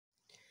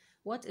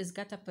What is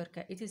Gutta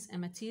Percha? It is a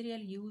material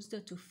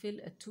used to fill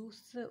a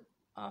tooth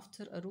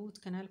after a root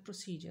canal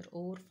procedure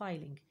or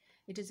filing.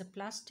 It is a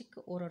plastic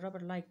or a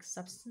rubber-like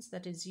substance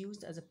that is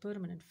used as a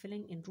permanent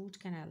filling in root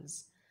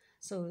canals.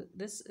 So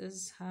this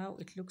is how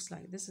it looks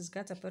like. This is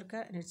Gutta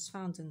Percha, and it's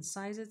found in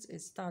sizes.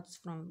 It starts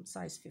from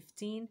size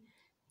 15,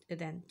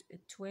 then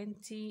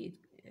 20,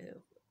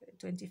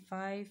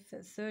 25,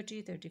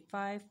 30,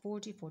 35,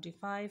 40,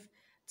 45,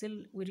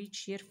 till we reach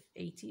here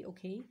 80,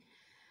 okay?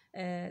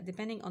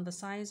 Depending on the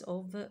size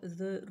of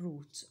the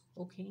root,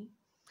 okay?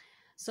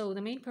 So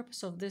the main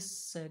purpose of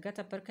this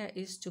Gutta Percha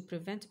is to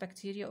prevent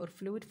bacteria or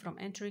fluid from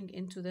entering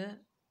into the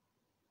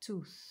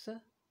tooth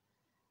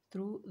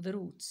through the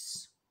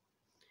roots.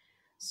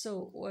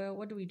 So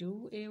what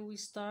do? We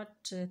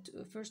start,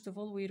 first of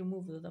all, we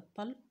remove the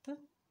pulp.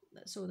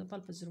 So the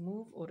pulp is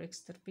removed or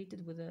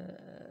extirpated with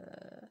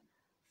a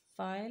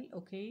file,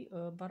 okay,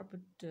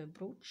 barbed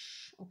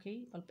brooch,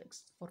 okay,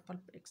 for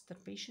pulp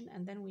extirpation,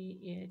 and then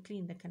we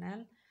clean the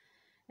canal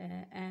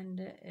and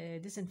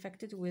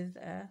disinfect it with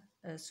a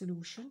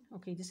solution,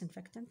 okay,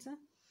 disinfectant.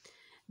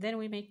 Then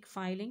we make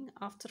filing.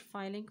 After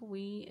filing,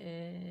 we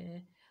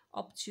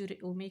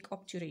make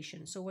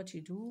obturation. So what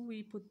you do,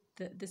 we put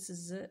this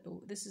is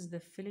the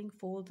filling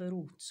for the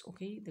roots,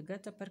 okay. The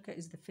Gutta Percha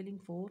is the filling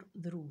for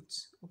the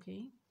roots,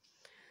 okay.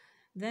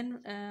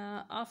 Then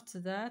after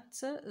that,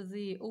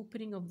 the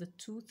opening of the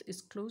tooth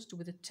is closed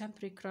with a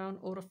temporary crown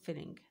or a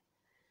filling.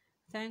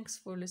 Thanks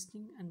for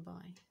listening, and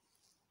bye.